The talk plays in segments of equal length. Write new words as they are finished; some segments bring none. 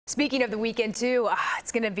Speaking of the weekend, too,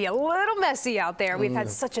 it's going to be a little messy out there. We've had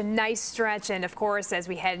such a nice stretch, and of course, as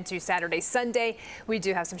we head into Saturday, Sunday, we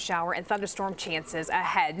do have some shower and thunderstorm chances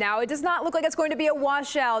ahead. Now, it does not look like it's going to be a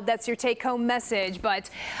washout. That's your take-home message, but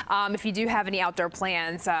if you do have any outdoor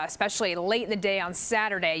plans, especially late in the day on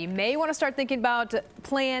Saturday, you may want to start thinking about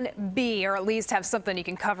Plan B, or at least have something you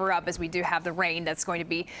can cover up, as we do have the rain that's going to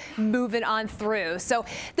be moving on through. So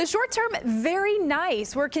the short term, very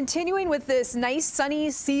nice. We're continuing with this nice,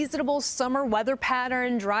 sunny, seasonable summer weather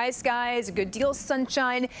pattern, dry skies, a good deal of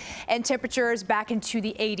sunshine, and temperatures back into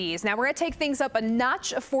the 80s. Now we're going to take things up a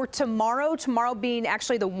notch for tomorrow. Tomorrow being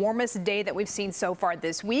actually the warmest day that we've seen so far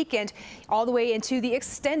this week, and all the way into the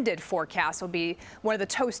extended forecast will be one of the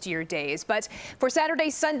toastier days. But for Saturday,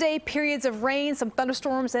 Sunday, periods of rain, some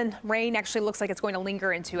thunderstorms, and rain actually looks like it's going to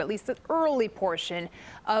linger into at least the early portion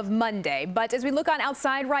of Monday. But as we look on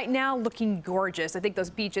outside right now, looking gorgeous. I think those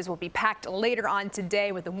beaches will be packed later on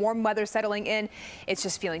today with the warm weather settling in. It's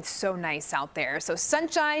just feeling so nice out there. So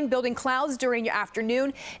sunshine, building clouds during your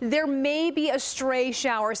afternoon. There may be a stray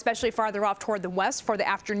shower, especially farther off toward the west for the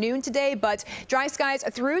afternoon today, but dry skies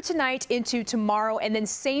through tonight into tomorrow, and then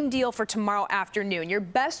same deal for tomorrow afternoon. Your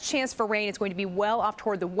best chance for rain is going to be well off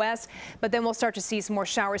toward the west, but then we'll start to see some more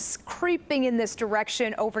showers creeping in this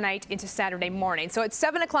direction overnight into Saturday morning. So at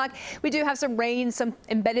 7 o'clock, we do have some rain, some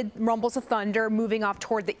embedded rumbles of thunder moving off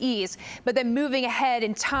toward the east, but then moving ahead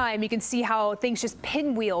in time, you can see how things just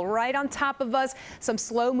pinwheel right on top of us. Some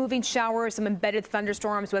slow moving showers, some embedded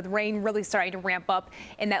thunderstorms, with rain really starting to ramp up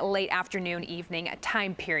in that late afternoon, evening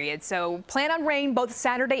time period. So plan on rain both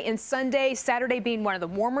Saturday and Sunday. Saturday being one of the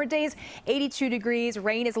warmer days, 82 degrees.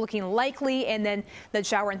 Rain is looking likely, and then the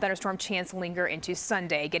shower and thunderstorm chance linger into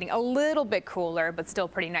Sunday, getting a little bit cooler, but still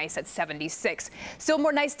pretty nice at 76. Still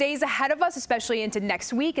more nice days ahead of us, especially into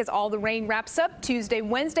next week as all the rain wraps up. Tuesday,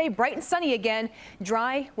 Wednesday, bright and sunny again,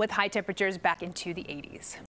 dry with high temperatures back into the 80s.